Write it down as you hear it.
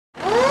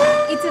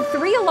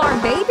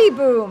alarm baby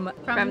boom.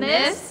 From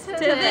this to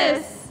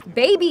this.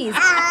 Babies,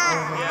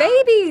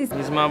 babies,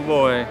 He's my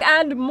boy.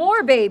 and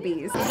more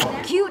babies.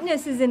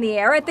 Cuteness is in the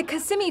air at the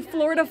Kissimmee,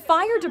 Florida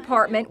Fire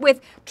Department with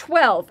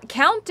 12,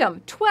 count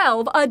them,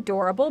 12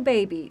 adorable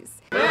babies.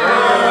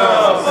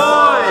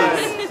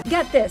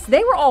 Get this,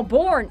 they were all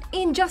born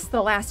in just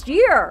the last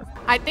year.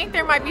 I think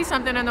there might be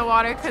something in the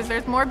water because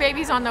there's more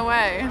babies on the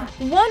way.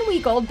 1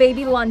 week old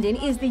baby London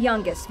is the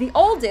youngest. The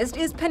oldest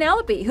is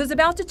Penelope, who's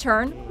about to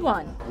turn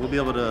 1. We'll be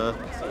able to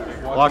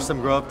watch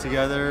them grow up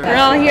together. We're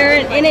all here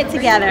in it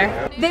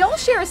together. They all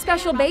share a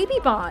special baby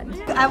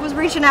bond. I was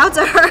reaching out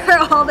to her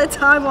all the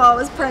time while I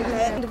was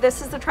pregnant.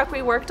 This is the truck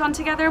we worked on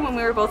together when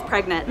we were both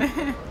pregnant.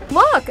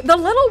 Look, the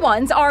little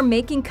ones are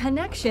making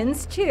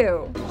connections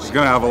too. She's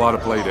gonna have a lot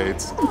of play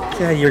dates.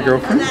 Yeah, your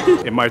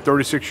girlfriend? In my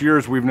 36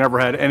 years, we've never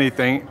had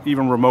anything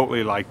even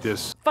remotely like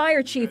this.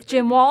 Fire Chief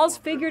Jim Walls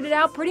figured it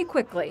out pretty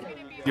quickly.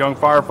 Young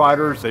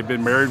firefighters, they've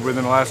been married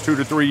within the last 2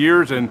 to 3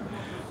 years, and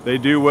they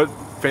do what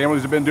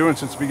families have been doing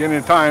since the beginning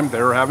of time.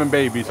 They're having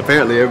babies.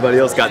 Apparently everybody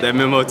else got that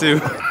memo too.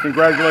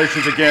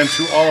 Congratulations again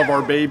to all of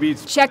our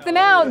babies. Check them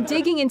out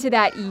digging into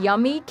that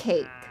yummy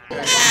cake.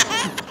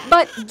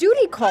 But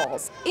duty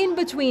calls, in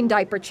between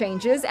diaper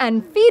changes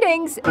and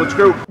feedings, Let's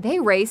go. they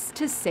race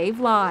to save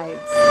lives.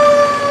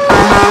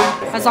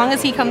 As long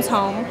as he comes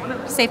home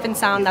safe and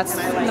sound, that's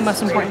the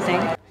most important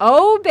thing.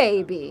 Oh,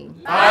 baby.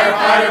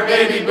 Firefighter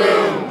baby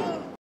boom.